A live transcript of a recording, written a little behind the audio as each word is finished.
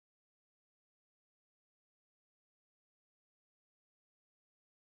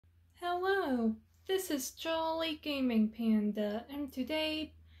Hello, this is Jolly Gaming Panda, and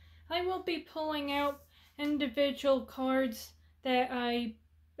today I will be pulling out individual cards that I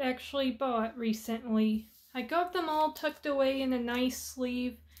actually bought recently. I got them all tucked away in a nice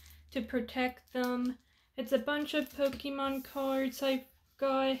sleeve to protect them. It's a bunch of Pokemon cards I've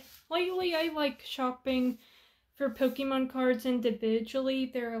got. Lately I like shopping for Pokemon cards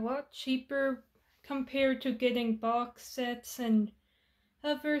individually. They're a lot cheaper compared to getting box sets and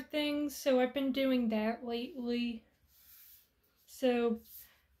other things, so I've been doing that lately. So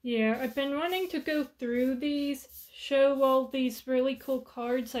yeah, I've been wanting to go through these, show all these really cool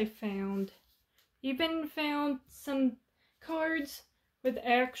cards I found. Even found some cards with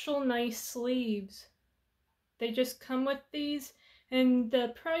actual nice sleeves. They just come with these, and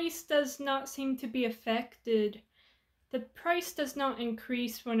the price does not seem to be affected. The price does not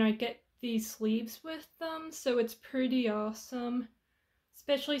increase when I get these sleeves with them, so it's pretty awesome.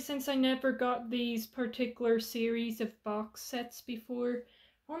 Especially since I never got these particular series of box sets before.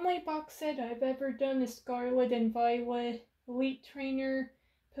 Only box set I've ever done is Scarlet and Violet, Elite Trainer,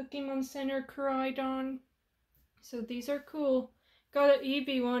 Pokemon Center Koraidon. So these are cool. Got an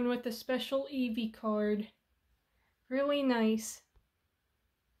Eevee one with a special Eevee card. Really nice.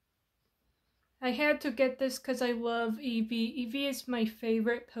 I had to get this because I love Eevee. Eevee is my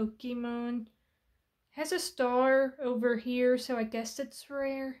favorite Pokemon. Has a star over here, so I guess it's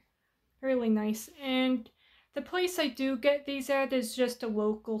rare. Really nice. And the place I do get these at is just a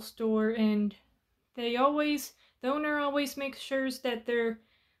local store, and the owner always makes sure that they're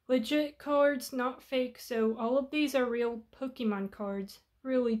legit cards, not fake, so all of these are real Pokemon cards.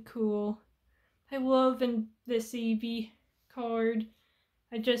 Really cool. I love this Eevee card.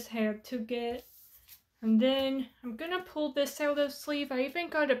 I just had to get. And then I'm gonna pull this out of sleeve. I even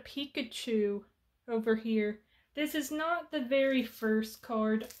got a Pikachu over here. This is not the very first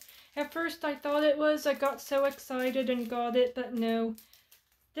card. At first I thought it was. I got so excited and got it, but no.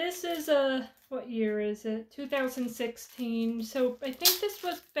 This is what year is it? 2016. So I think this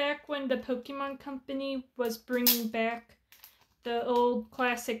was back when the Pokemon Company was bringing back the old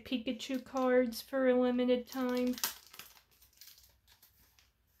classic Pikachu cards for a limited time.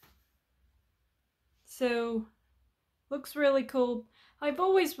 So, looks really cool. I've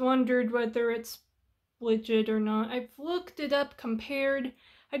always wondered whether it's legit or not. I've looked it up, compared.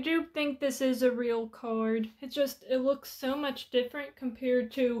 I do think this is a real card. It looks so much different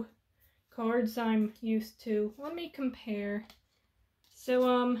compared to cards I'm used to. Let me compare.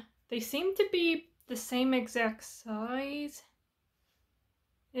 So, they seem to be the same exact size.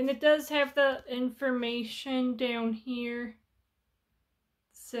 And it does have the information down here.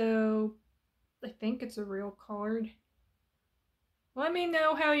 So, I think it's a real card. Let me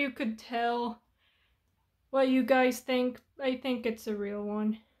know how you could tell. What you guys think. I think it's a real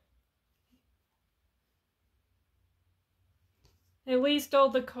one. At least all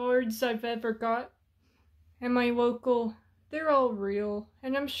the cards I've ever got at my local, they're all real.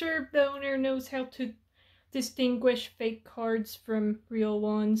 And I'm sure the owner knows how to distinguish fake cards from real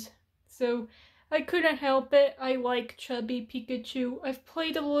ones. So I couldn't help it. I like Chubby Pikachu. I've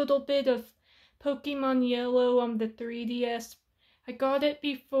played a little bit of Pokemon Yellow on the 3DS. I got it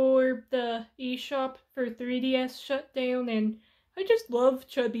before the eShop for 3DS shut down, and I just love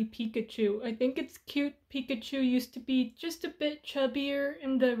Chubby Pikachu. I think it's cute. Pikachu used to be just a bit chubbier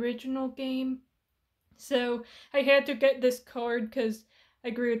in the original game. So I had to get this card because I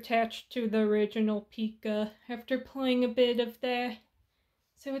grew attached to the original Pika after playing a bit of that.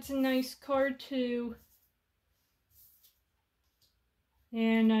 So it's a nice card too.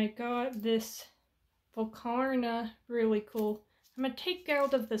 And I got this Volcarona, really cool. I'm gonna take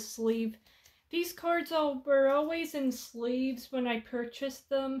out of the sleeve. These cards were always in sleeves when I purchased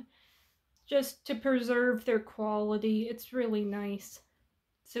them, just to preserve their quality. It's really nice.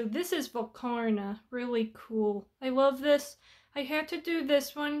 So this is Volcarona, really cool. I love this. I had to do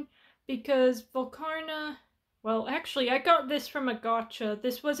this one because Volcarona, well, actually I got this from a gacha.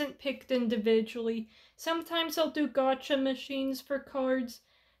 This wasn't picked individually. Sometimes I'll do gacha machines for cards.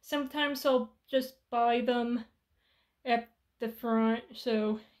 Sometimes I'll just buy them at the front,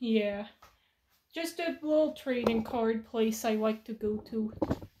 so yeah. Just a little trading card place I like to go to.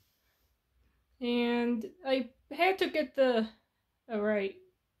 And I had to get alright.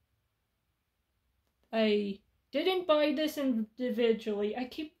 I didn't buy this individually. I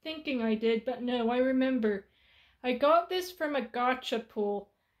keep thinking I did, but no, I remember. I got this from a gacha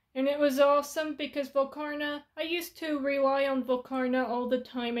pool. And it was awesome because Volcarona, I used to rely on Volcarona all the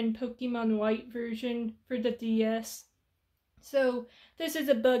time in Pokemon White version for the DS. So this is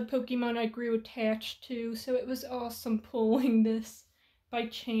a bug Pokemon I grew attached to, so it was awesome pulling this. by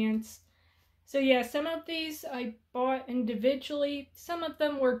chance. So yeah, some of these I bought individually. Some of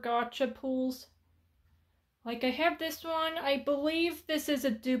them were gacha pulls. Like I have this one, I believe this is a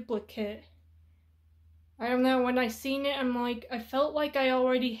duplicate. I don't know, when I seen it, I'm like, I felt like I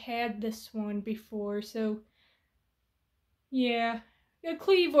already had this one before, so yeah. A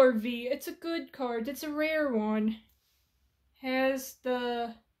Cleavor V, it's a good card, it's a rare one. Has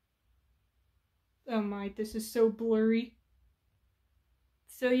the... Oh my, this is so blurry.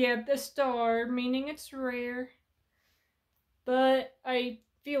 So yeah, the star, meaning it's rare. But I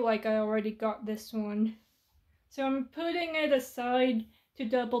feel like I already got this one. So I'm putting it aside to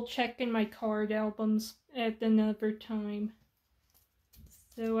double check in my card albums at another time.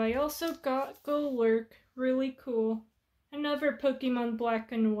 So I also got Golurk, really cool. Another Pokemon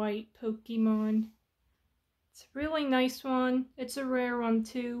Black and White Pokemon. It's a really nice one. It's a rare one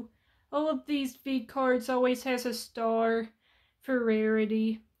too. All of these V cards always has a star for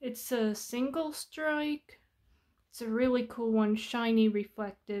rarity. It's a single strike. It's a really cool one, shiny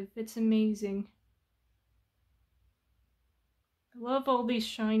reflective. It's amazing. I love all these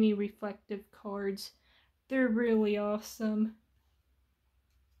shiny reflective cards. They're really awesome.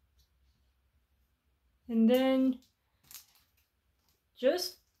 And then,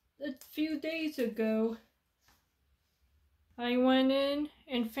 just a few days ago, I went in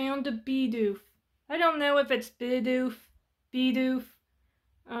and found a Bidoof. I don't know if it's Bidoof,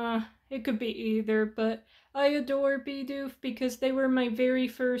 it could be either, but I adore Bidoof because they were my very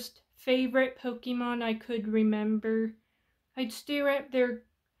first favorite Pokemon I could remember. I'd stare at their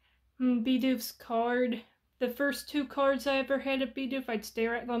Bidoof's card. The first two cards I ever had of Bidoof, I'd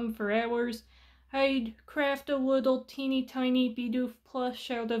stare at them for hours. I'd craft a little teeny tiny Bidoof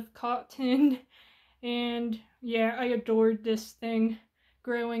plush out of cotton. And yeah, I adored this thing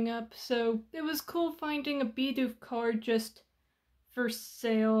growing up. So it was cool finding a Bidoof card just for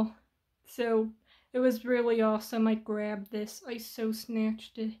sale. So it was really awesome. I grabbed this. I so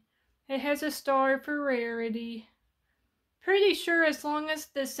snatched it. It has a star for rarity. Pretty sure as long as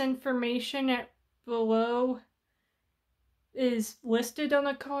this information at below is listed on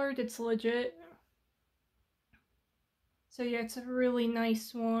a card, it's legit. So yeah, it's a really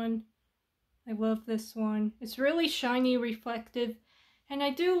nice one. I love this one. It's really shiny, reflective, and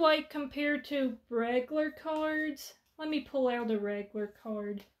I do like compared to regular cards. Let me pull out a regular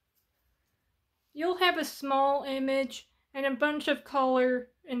card. You'll have a small image and a bunch of color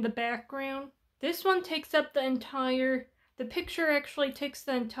in the background. This one takes up the picture actually takes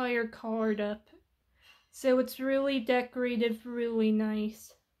the entire card up. So it's really decorative, really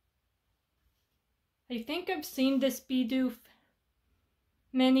nice. I think I've seen this Bidoof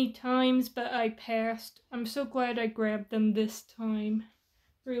many times, but I passed. I'm so glad I grabbed them this time.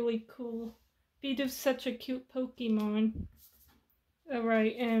 Really cool. Bidoof's such a cute Pokemon.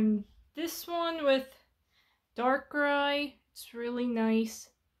 Alright, and this one with Darkrai, it's really nice.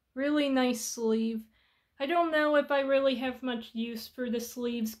 Really nice sleeve. I don't know if I really have much use for the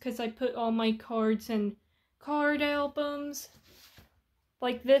sleeves because I put all my cards in card albums.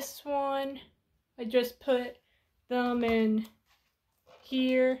 Like this one, I just put them in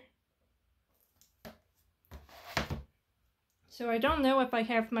here. So I don't know if I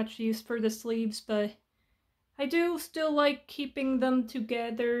have much use for the sleeves, but I do still like keeping them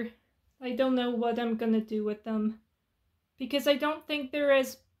together. I don't know what I'm gonna do with them, because I don't think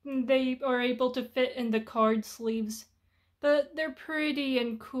they are able to fit in the card sleeves. But they're pretty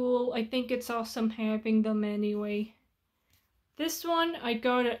and cool. I think it's awesome having them anyway. This one I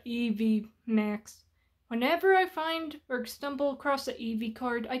got at EV Max. Whenever I find or stumble across an EV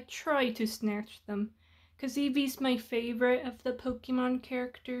card, I try to snatch them, because Eevee's my favorite of the Pokemon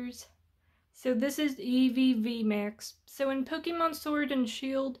characters. So this is Eevee VMAX. So in Pokemon Sword and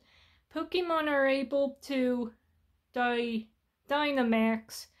Shield, Pokemon are able to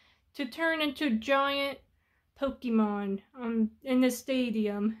Dynamax to turn into giant Pokemon in the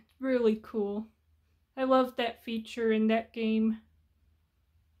stadium. Really cool. I love that feature in that game.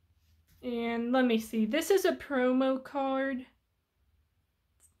 And let me see. This is a promo card.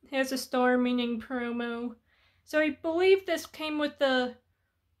 It has a star meaning promo. So I believe this came with the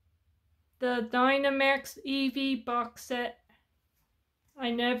Dynamax Eevee box set.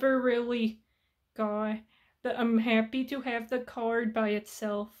 I never really got, but I'm happy to have the card by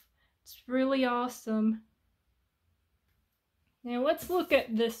itself. It's really awesome. Now let's look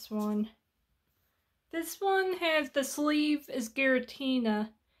at this one. This one has the sleeve is Giratina.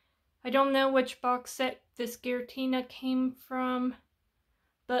 I don't know which box set this Giratina came from,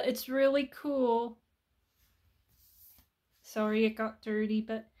 but it's really cool. Sorry it got dirty,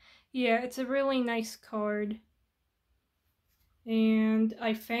 but yeah, it's a really nice card. and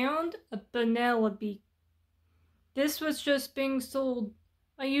I found a Vanellope. This was just being sold.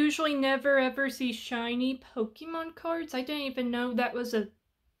 I usually never ever see shiny Pokemon cards. I didn't even know that was a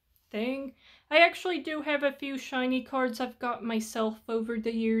thing. I actually do have a few shiny cards I've got myself over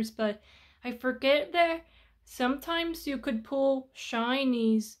the years, but I forget that sometimes you could pull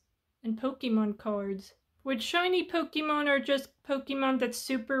shinies and Pokemon cards. Which shiny Pokemon are just Pokemon that's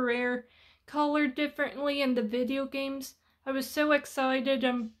super rare, colored differently in the video games. I was so excited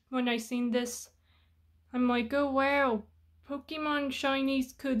when I seen this. I'm like, oh wow, Pokemon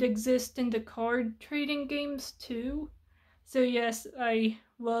shinies could exist in the card trading games too. So yes, I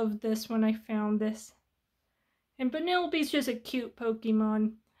loved this when I found this. And Vanellope's just a cute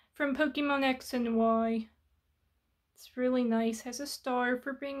Pokemon from Pokemon X and Y. It's really nice, has a star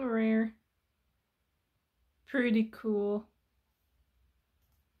for being rare. Pretty cool.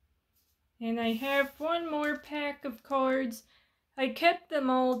 And I have one more pack of cards. I kept them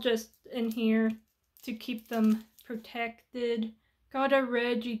all just in here to keep them protected. Got a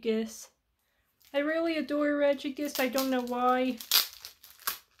Regigigas. I really adore Regigigas, I don't know why.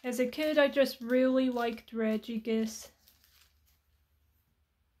 As a kid, I just really liked Regigigas.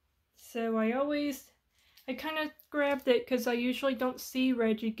 So I kind of grabbed it because I usually don't see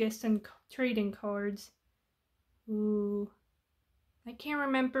Regigigas in trading cards. Ooh. I can't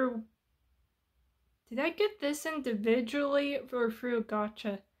remember. Did I get this individually or through a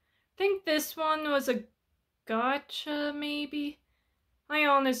gacha? I think this one was a gacha, maybe? I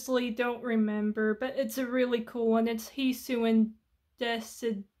honestly don't remember, but it's a really cool one. It's Hisu and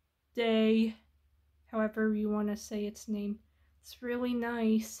Decide, however you want to say its name. It's really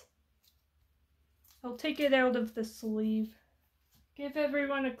nice. I'll take it out of the sleeve. Give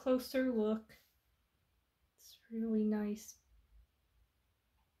everyone a closer look. It's really nice.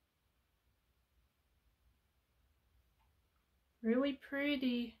 Really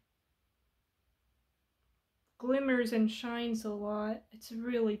pretty. Glimmers and shines a lot. It's a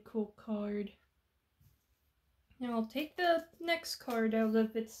really cool card. Now I'll take the next card out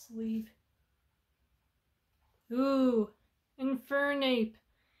of its sleeve. Ooh, Infernape.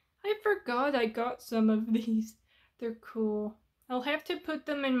 I forgot I got some of these. They're cool. I'll have to put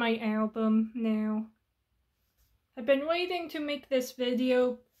them in my album now. I've been waiting to make this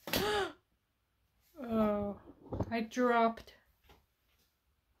video. Oh, I dropped.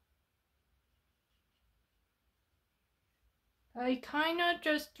 I kinda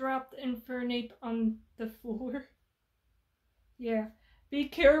just dropped Infernape on the floor. Yeah, be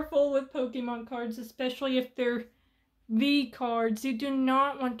careful with Pokemon cards, especially if they're V cards. You do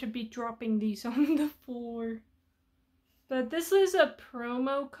not want to be dropping these on the floor. But this is a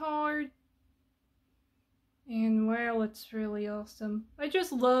promo card. And wow, it's really awesome. I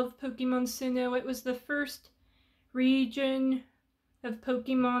just love Pokemon Sinnoh. It was the first region of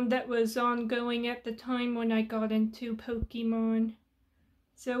Pokemon that was ongoing at the time when I got into Pokemon.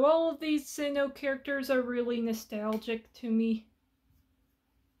 So all of these Sinnoh characters are really nostalgic to me.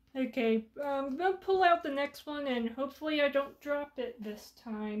 Okay, I'm gonna pull out the next one and hopefully I don't drop it this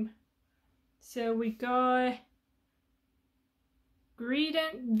time. So we got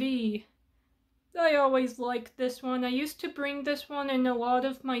Greedent V. I always liked this one. I used to bring this one in a lot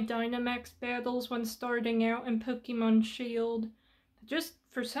of my Dynamax battles when starting out in Pokemon Shield. Just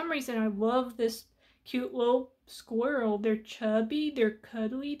for some reason I love this cute little squirrel. They're chubby, they're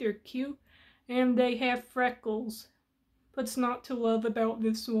cuddly, they're cute, and they have freckles. What's not to love about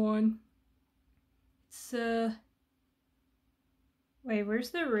this one? It's wait,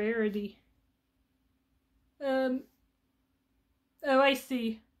 where's the rarity? Oh, I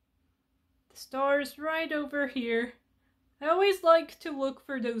see. The star's right over here. I always like to look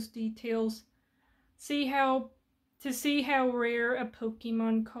for those details. To see how rare a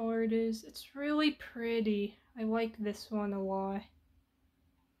Pokemon card is. It's really pretty. I like this one a lot.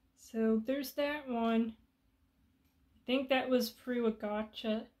 So there's that one. I think that was through a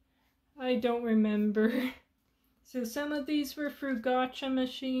gacha. I don't remember. So some of these were through gacha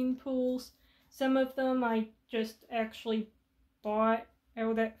machine pulls. Some of them I just actually bought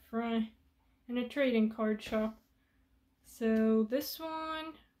out at front in a trading card shop. So this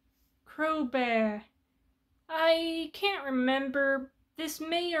one, Crobat. I can't remember. This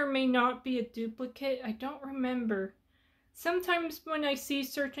may or may not be a duplicate. I don't remember. Sometimes when I see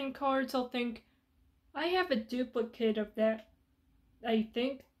certain cards, I'll think, I have a duplicate of that. I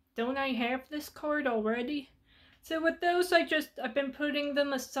think, don't I have this card already? So with those, I've been putting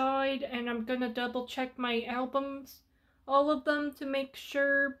them aside and I'm gonna double check my albums, all of them, to make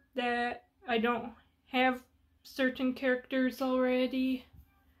sure that I don't have certain characters already.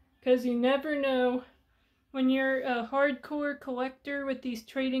 Cause you never know. when you're a hardcore collector with these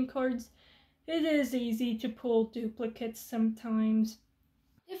trading cards, it is easy to pull duplicates sometimes.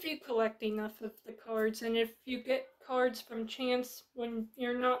 If you collect enough of the cards, and if you get cards from chance when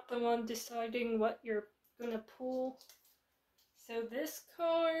you're not the one deciding what you're gonna pull. So this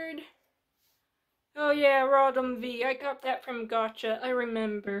card... Oh yeah, Rodham V. I got that from Gacha, I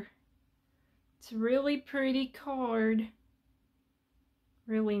remember. It's a really pretty card.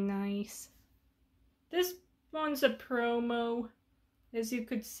 Really nice. This one's a promo, as you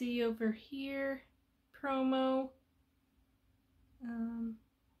could see over here. Promo.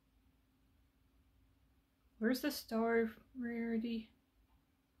 Where's the star rarity?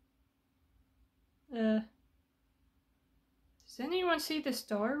 Does anyone see the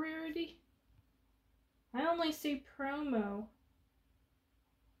star rarity? I only see promo.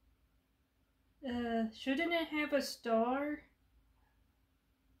 Shouldn't it have a star?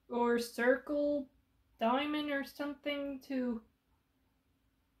 Or circle, diamond, or something to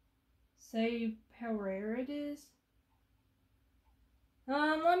say how rare it is?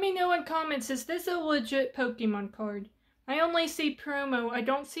 Let me know in comments, is this a legit Pokemon card? I only see promo, I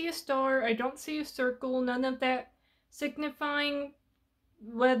don't see a star, I don't see a circle, none of that signifying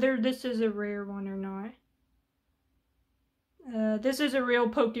whether this is a rare one or not. This is a real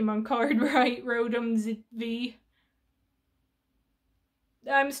Pokemon card, right? Rotom V.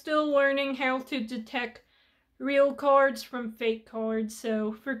 I'm still learning how to detect real cards from fake cards,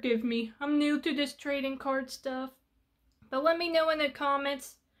 so forgive me. I'm new to this trading card stuff. But let me know in the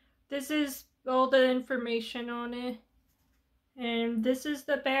comments. This is all the information on it. And this is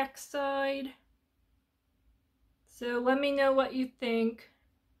the back side. So let me know what you think.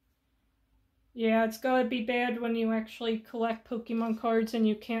 Yeah, it's gotta be bad when you actually collect Pokemon cards and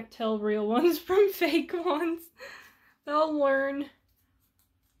you can't tell real ones from fake ones. I'll learn.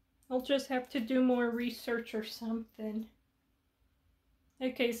 I'll just have to do more research or something.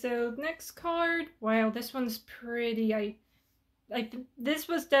 Okay, so next card. Wow, this one's pretty. This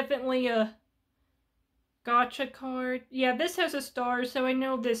was definitely a Gacha card. Yeah, this has a star, so I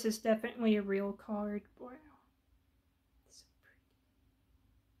know this is definitely a real card. Wow. So pretty.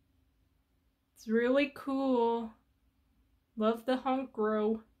 It's really cool. Love the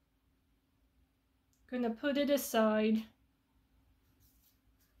Hunkro. Gonna put it aside.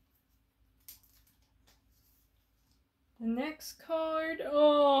 The next card.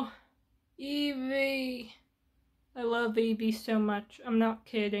 Oh, Eevee. I love Eevee so much. I'm not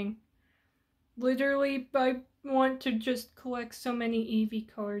kidding. Literally, I want to just collect so many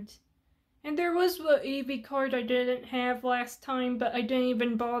Eevee cards. And there was an Eevee card I didn't have last time, but I didn't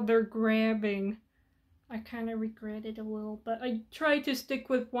even bother grabbing. I kind of regret it a little, but I try to stick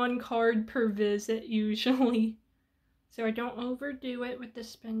with one card per visit usually. So I don't overdo it with the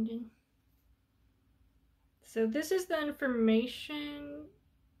spending. So this is the information.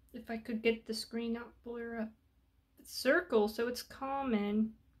 If I could get the screen not blur up. It's circle, so it's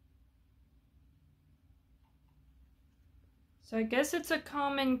common. So I guess it's a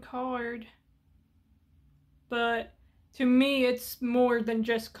common card. But to me, it's more than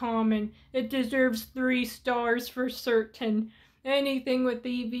just common. It deserves 3 stars for certain. Anything with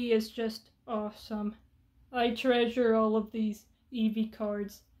Eevee is just awesome. I treasure all of these Eevee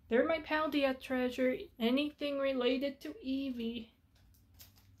cards. They're my Paldea treasure. Anything related to Eevee.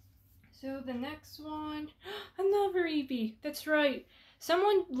 So the next one, another Eevee. That's right.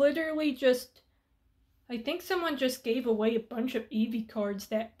 Someone literally just, I think someone just gave away a bunch of Eevee cards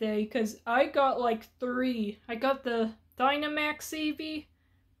that day, because I got like 3. I got the Dynamax Eevee,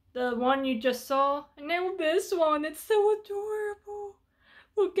 the one you just saw, and now this one. It's so adorable.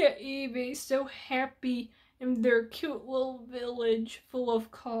 Look at Eevee, so happy in their cute little village full of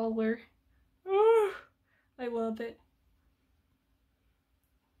color. Oh, I love it.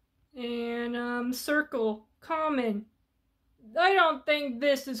 And circle, common. I don't think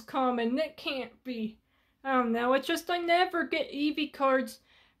this is common. It can't be. I don't know. It's just I never get Eevee cards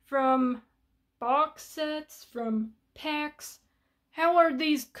from box sets, from packs. How are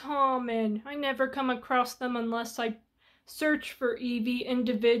these common? I never come across them unless I search for Eevee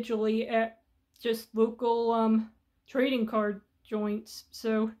individually at just local trading card joints.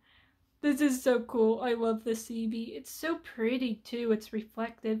 So this is so cool. I love this Eevee. It's so pretty too. It's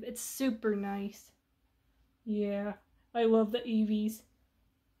reflective. It's super nice. Yeah, I love the Eevees.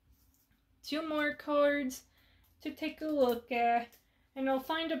 2 more cards to take a look at, and I'll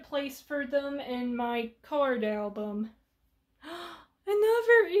find a place for them in my card album.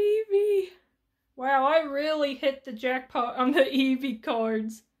 Another Eevee! Wow, I really hit the jackpot on the Eevee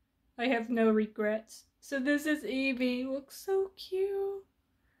cards. I have no regrets. So this is Eevee. Looks so cute.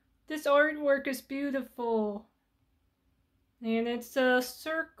 This artwork is beautiful. And it's a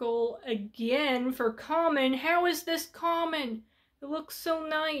circle again for common. How is this common? It looks so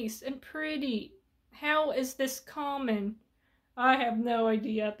nice and pretty. How is this common? I have no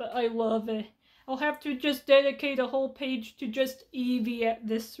idea, but I love it. I'll have to just dedicate a whole page to just Eevee at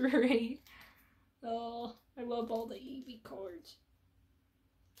this rate. Oh, I love all the Eevee cards.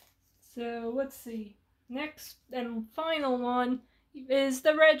 So, let's see. Next and final one is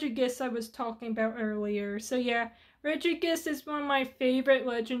the Regigigas I was talking about earlier. So yeah, Regigigas is one of my favorite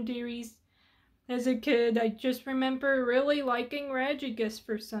legendaries. As a kid, I just remember really liking Regigigas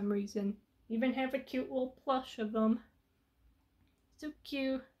for some reason. Even have a cute little plush of them. So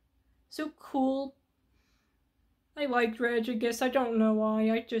cute. So cool. I liked Regigigas. I don't know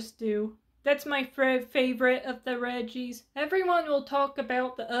why, I just do. That's my favorite of the Reggies. Everyone will talk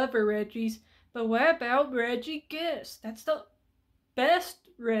about the other Reggies, but what about Regigigas? That's the best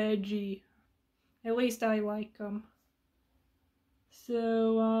Reggie. At least I like him.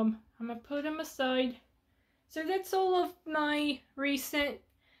 So, I'm gonna put him aside. So that's all of my recent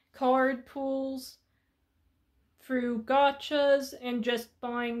card pulls through gachas and just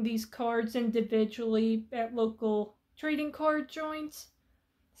buying these cards individually at local trading card joints.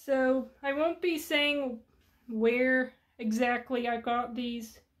 So I won't be saying where exactly I got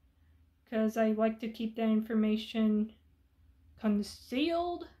these because I like to keep that information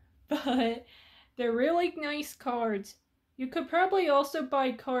concealed, but they're really nice cards. You could probably also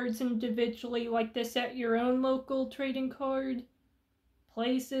buy cards individually like this at your own local trading card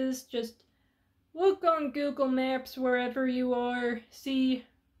places. Just look on Google Maps wherever you are, see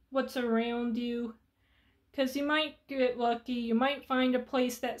what's around you, because you might get lucky. You might find a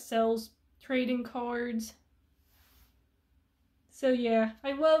place that sells trading cards. So yeah,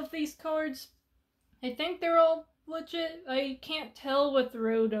 I love these cards. I think they're all legit. I can't tell with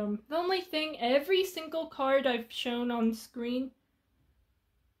Rotom. The only thing, every single card I've shown on screen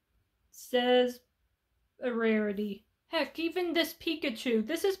says a rarity. Heck, even this Pikachu,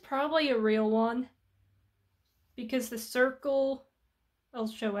 this is probably a real one. Because the circle, I'll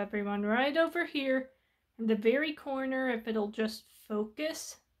show everyone right over here, in the very corner, if it'll just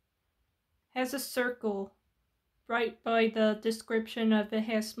focus, has a circle right by the description of it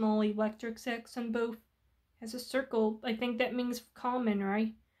has small electric sacs on both. Has a circle. I think that means common,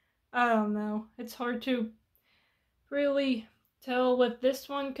 right? I don't know. It's hard to really tell with this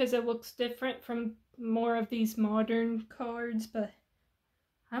one because it looks different from more of these modern cards, but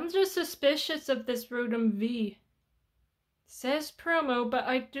I'm just suspicious of this Rotom V. It says promo, but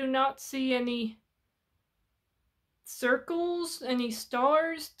I do not see any circles, any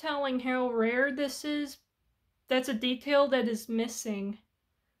stars telling how rare this is. That's a detail that is missing.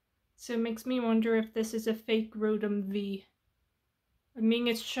 So it makes me wonder if this is a fake Rotom V. I mean,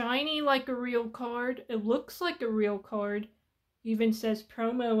 it's shiny like a real card. It looks like a real card. Even says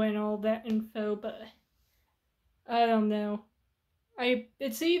promo and all that info, but I don't know.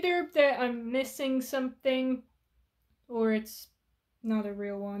 It's either that I'm missing something or it's not a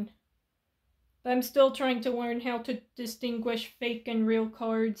real one. But I'm still trying to learn how to distinguish fake and real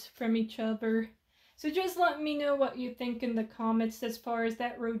cards from each other. So just let me know what you think in the comments as far as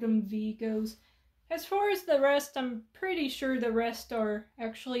that Rotom V goes. As far as the rest, I'm pretty sure the rest are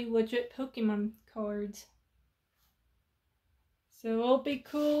actually legit Pokemon cards. So it'll be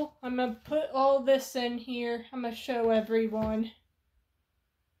cool. I'm gonna put all this in here. I'm gonna show everyone.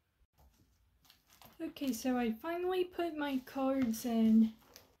 Okay, so I finally put my cards in.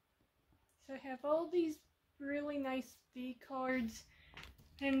 So I have all these really nice V cards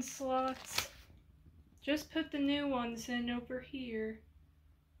in slots. Just put the new ones in over here.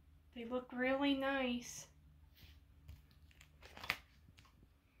 They look really nice.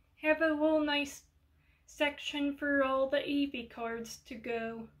 Have a little nice section for all the Eevee cards to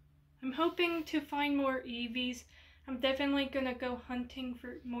go. I'm hoping to find more Eevees. I'm definitely gonna go hunting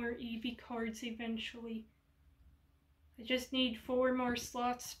for more Eevee cards eventually. I just need 4 more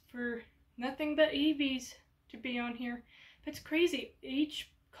slots for nothing but Eevees to be on here. That's crazy.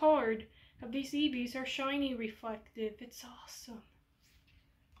 Each card of these Eevees are shiny reflective. It's awesome.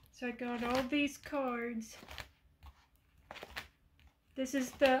 So I got all these cards. This is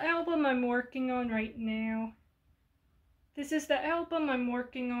the album I'm working on right now. I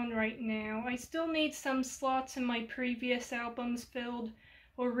still need some slots in my previous albums filled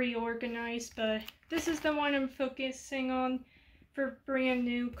or reorganized, but this is the one I'm focusing on for brand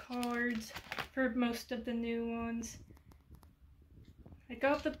new cards, for most of the new ones. I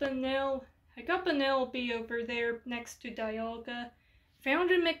got Vanellope over there next to Dialga.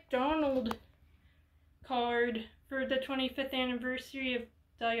 Found a McDonald card for the 25th anniversary of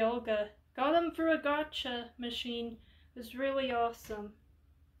Dialga. Got them through a Gacha machine. It was really awesome.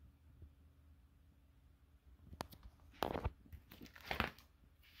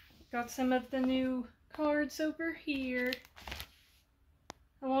 Got some of the new cards over here,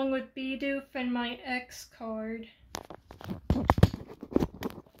 along with Bidoof and my X card.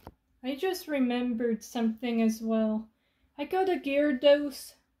 I just remembered something as well. I got a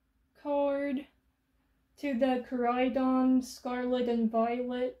Gyarados card to the Koraidon Scarlet and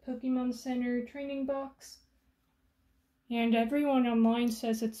Violet Pokemon Center training box. And everyone online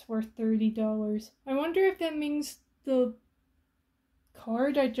says it's worth $30. I wonder if that means the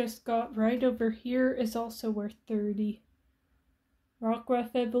card I just got right over here is also worth $30.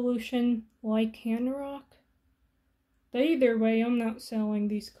 Rockruff Evolution, Lycanroc. But either way, I'm not selling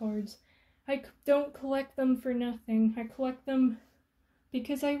these cards. I don't collect them for nothing. I collect them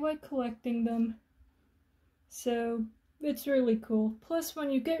because I like collecting them. So, it's really cool. Plus,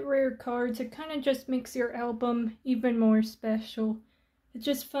 when you get rare cards, it kind of just makes your album even more special. It's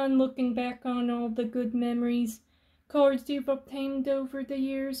just fun looking back on all the good memories, cards you've obtained over the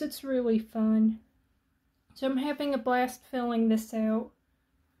years. It's really fun. So I'm having a blast filling this out.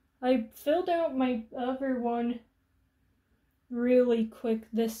 I filled out my other one really quick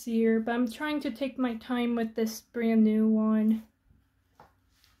this year, but I'm trying to take my time with this brand new one.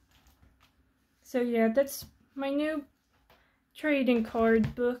 So yeah, that's my new trading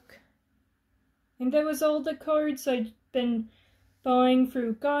card book. And that was all the cards I've been buying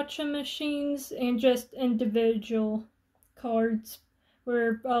through Gacha machines and just individual cards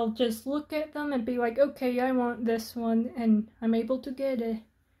where I'll just look at them and be like, okay, I want this one, and I'm able to get it.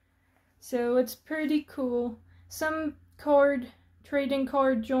 So it's pretty cool. Some trading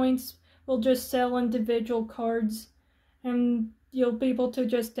card joints will just sell individual cards, and you'll be able to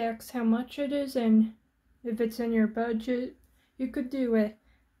just ask how much it is, and if it's in your budget, you could do it.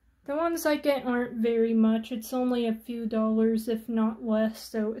 The ones I get aren't very much. It's only a few dollars, if not less,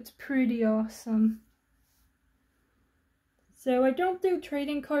 so it's pretty awesome. So I don't do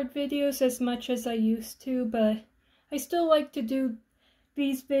trading card videos as much as I used to, but I still like to do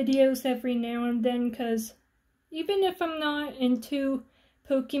these videos every now and then, because even if I'm not into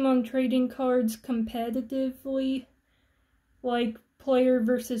Pokemon trading cards competitively, like player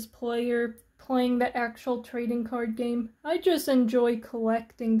versus player, playing the actual trading card game, I just enjoy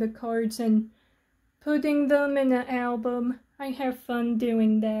collecting the cards and putting them in an album. I have fun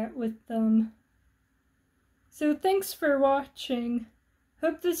doing that with them. So thanks for watching.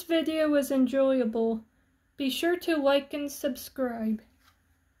 Hope this video was enjoyable. Be sure to like and subscribe.